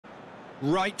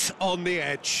Right on the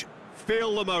edge.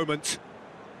 Feel the moment.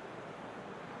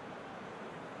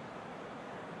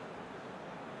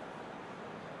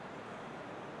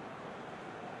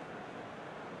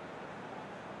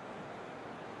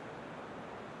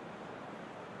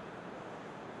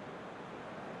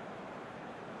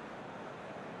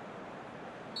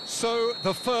 So,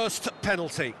 the first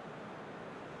penalty.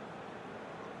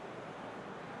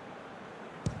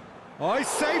 Oh, he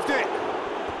saved it!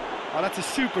 Oh, that's a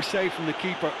super save from the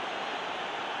keeper.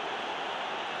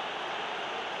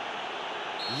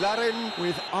 Larin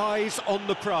with eyes on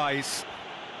the prize.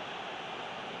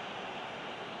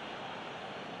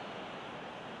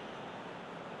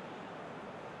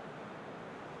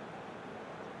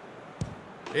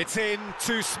 It's in,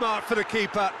 too smart for the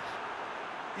keeper.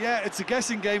 Yeah, it's a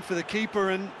guessing game for the keeper,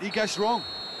 and he guessed wrong.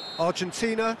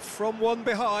 Argentina from one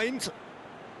behind.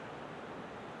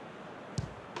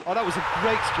 Oh, that was a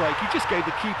great strike. He just gave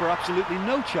the keeper absolutely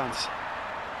no chance.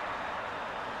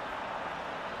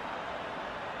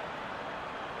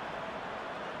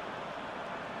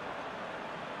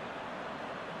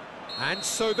 And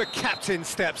so the captain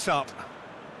steps up.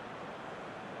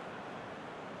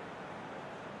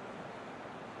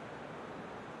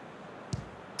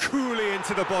 Coolly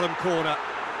into the bottom corner.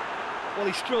 Well,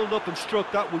 he strolled up and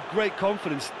struck that with great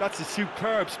confidence. That's a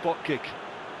superb spot kick.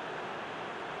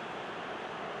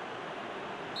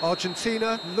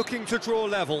 Argentina looking to draw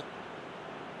level.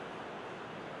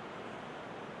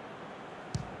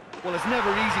 Well, it's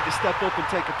never easy to step up and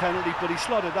take a penalty, but he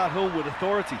slotted that home with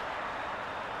authority.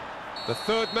 The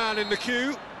third man in the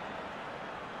queue.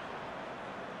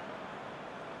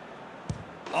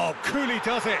 Oh, Cooley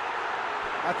does it.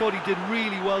 I thought he did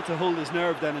really well to hold his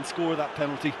nerve then and score that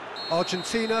penalty.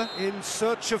 Argentina in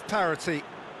search of parity.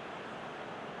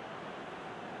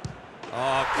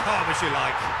 Oh, calm as you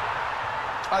like.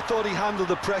 I thought he handled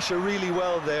the pressure really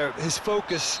well there. His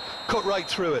focus cut right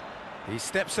through it. He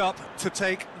steps up to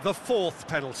take the fourth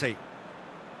penalty.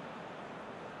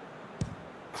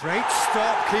 Great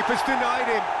stop, keeper's denied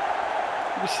him.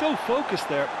 He was so focused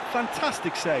there.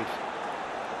 Fantastic save.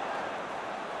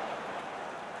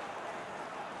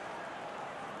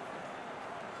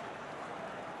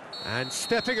 And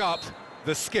stepping up,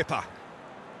 the skipper.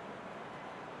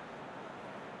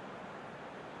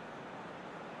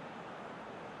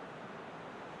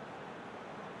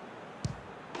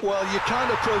 Well, you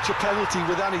can't approach a penalty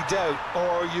with any doubt,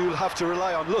 or you'll have to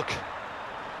rely on luck.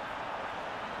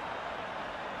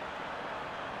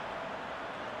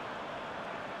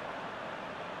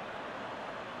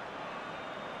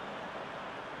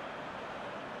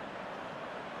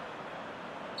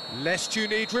 Lest you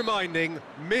need reminding,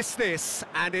 miss this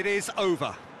and it is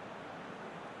over.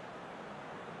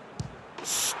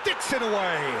 Sticks it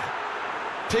away.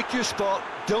 Pick your spot,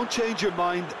 don't change your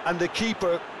mind, and the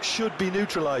keeper should be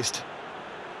neutralised.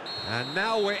 And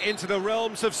now we're into the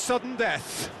realms of sudden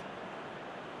death.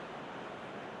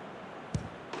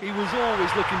 He was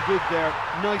always looking good there.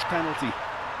 Nice penalty.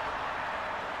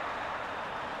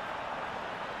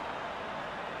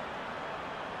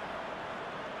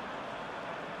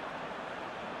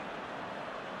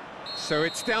 So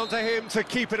it's down to him to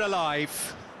keep it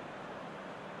alive.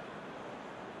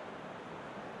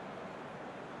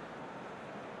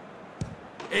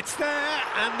 It's there,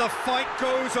 and the fight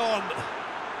goes on.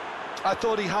 I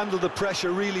thought he handled the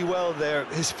pressure really well there.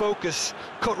 His focus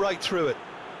cut right through it.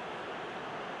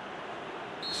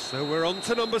 So we're on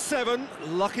to number 7,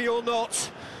 lucky or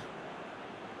not.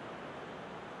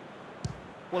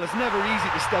 Well, it's never easy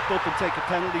to step up and take a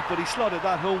penalty, but he slotted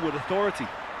that home with authority.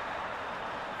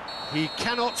 He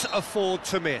cannot afford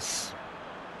to miss.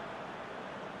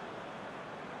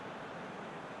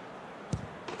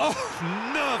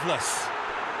 Oh, nerveless.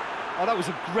 Oh, that was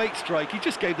a great strike. He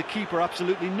just gave the keeper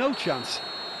absolutely no chance.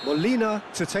 Molina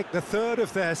to take the third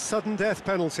of their sudden death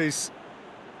penalties.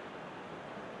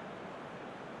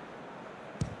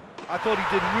 I thought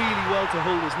he did really well to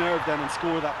hold his nerve then and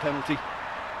score that penalty.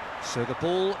 So the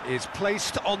ball is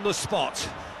placed on the spot.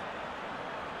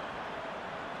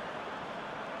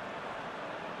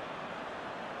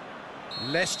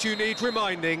 Lest you need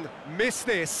reminding, miss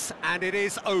this and it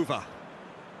is over.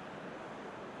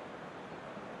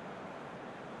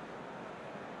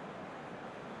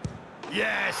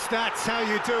 Yes, that's how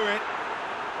you do it.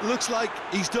 Looks like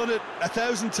he's done it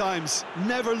 1,000 times.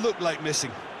 Never looked like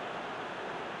missing.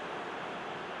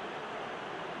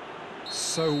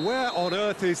 So where on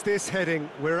earth is this heading?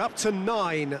 We're up to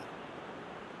 9.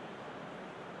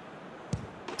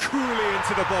 Coolly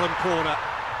into the bottom corner.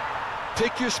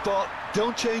 Pick your spot,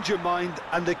 don't change your mind,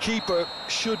 and the keeper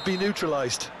should be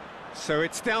neutralised. So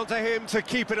it's down to him to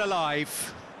keep it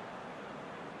alive.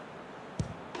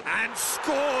 And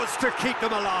scores to keep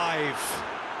them alive.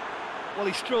 Well,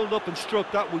 he strolled up and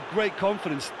struck that with great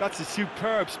confidence. That's a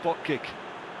superb spot kick.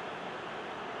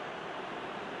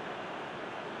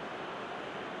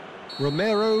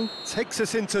 Romero takes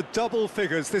us into double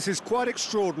figures. This is quite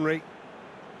extraordinary.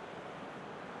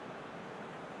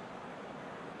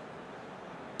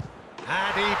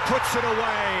 And he puts it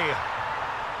away.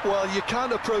 Well, you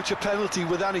can't approach a penalty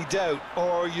with any doubt,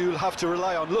 or you'll have to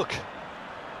rely on luck.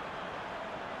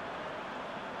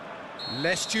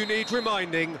 Lest you need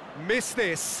reminding, miss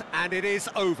this and it is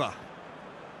over.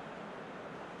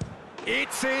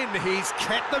 It's in, he's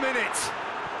kept them in it.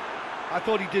 I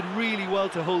thought he did really well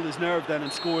to hold his nerve then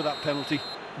and score that penalty.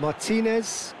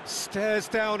 Martinez stares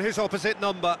down his opposite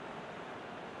number.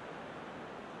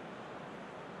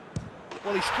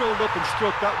 Well, he strolled up and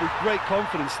struck that with great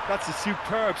confidence. That's a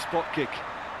superb spot kick.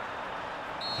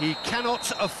 He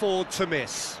cannot afford to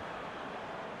miss.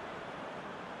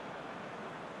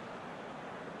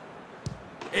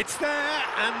 It's there,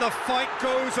 and the fight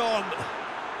goes on.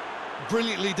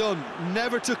 Brilliantly done.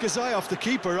 Never took his eye off the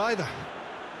keeper either.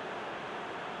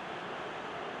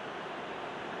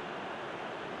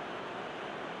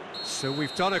 So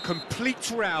we've done a complete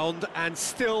round, and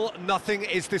still nothing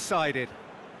is decided.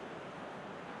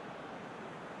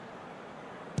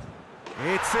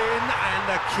 It's in, and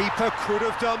the keeper could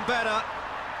have done better.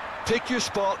 Pick your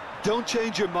spot, don't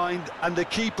change your mind, and the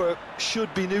keeper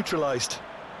should be neutralised.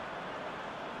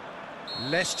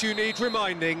 Lest you need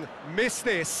reminding, miss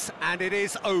this and it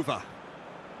is over.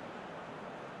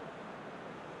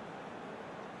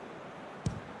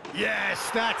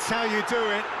 Yes, that's how you do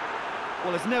it.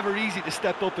 Well, it's never easy to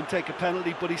step up and take a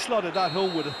penalty, but he slotted that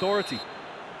home with authority.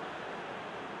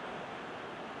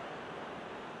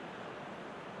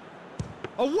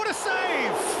 Oh, what a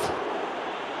save!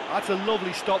 That's a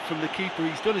lovely stop from the keeper.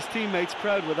 He's done his teammates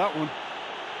proud with that one.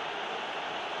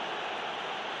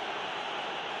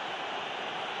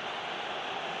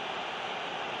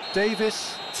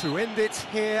 Davies to end it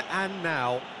here and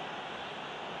now.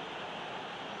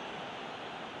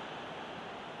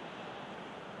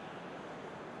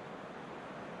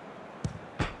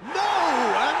 No,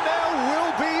 and there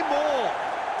will be more.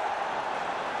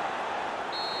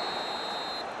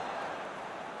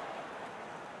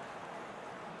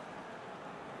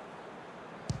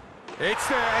 It's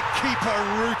there, keeper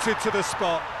rooted to the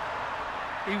spot.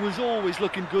 He was always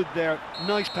looking good there.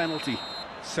 Nice penalty.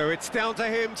 So it's down to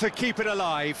him to keep it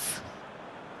alive.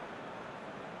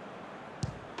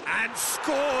 And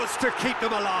scores to keep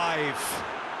them alive.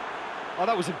 Oh,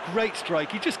 that was a great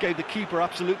strike. He just gave the keeper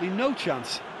absolutely no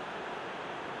chance.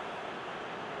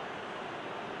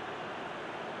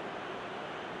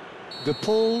 De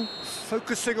Paul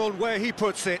focusing on where he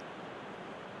puts it.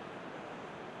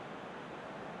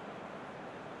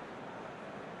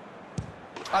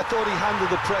 I thought he handled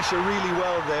the pressure really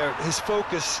well there. His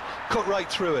focus cut right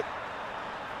through it.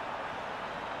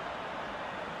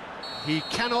 He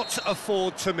cannot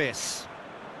afford to miss.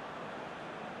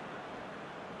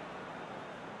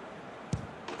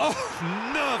 Oh,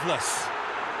 nerveless.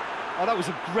 Oh, that was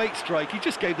a great strike. He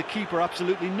just gave the keeper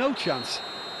absolutely no chance.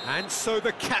 And so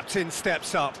the captain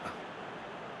steps up.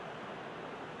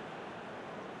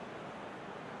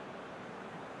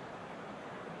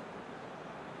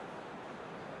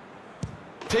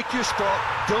 Pick your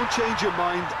spot, don't change your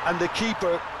mind, and the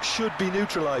keeper should be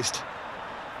neutralised.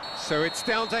 So it's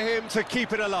down to him to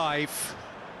keep it alive.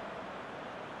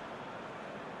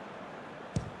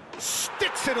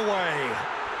 Sticks it away.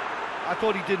 I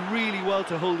thought he did really well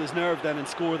to hold his nerve then and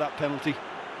score that penalty.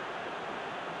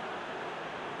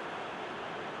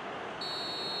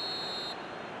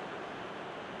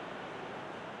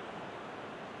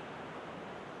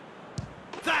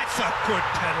 That's a good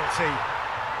penalty.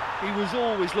 He was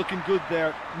always looking good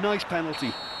there. Nice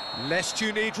penalty. Lest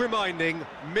you need reminding,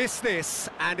 miss this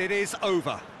and it is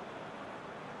over.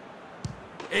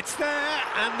 It's there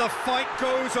and the fight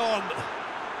goes on.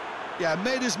 Yeah,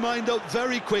 made his mind up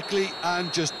very quickly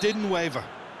and just didn't waver.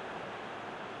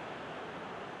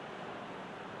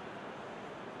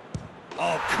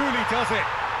 Oh, Cooley does it.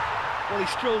 Well, he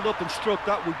strolled up and struck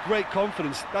that with great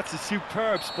confidence. That's a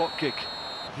superb spot kick.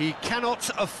 He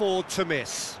cannot afford to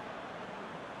miss.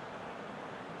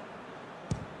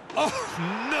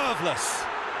 Oh, nerveless.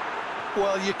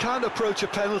 Well, you can't approach a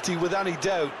penalty with any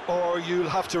doubt, or you'll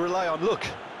have to rely on luck.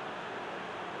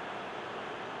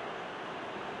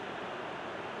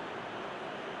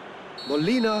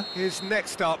 Molina is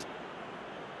next up.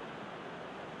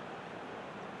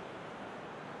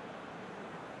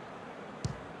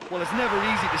 Well, it's never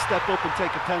easy to step up and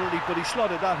take a penalty, but he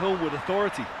slotted that home with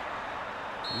authority.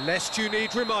 Lest you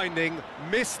need reminding,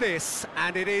 miss this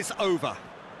and it is over.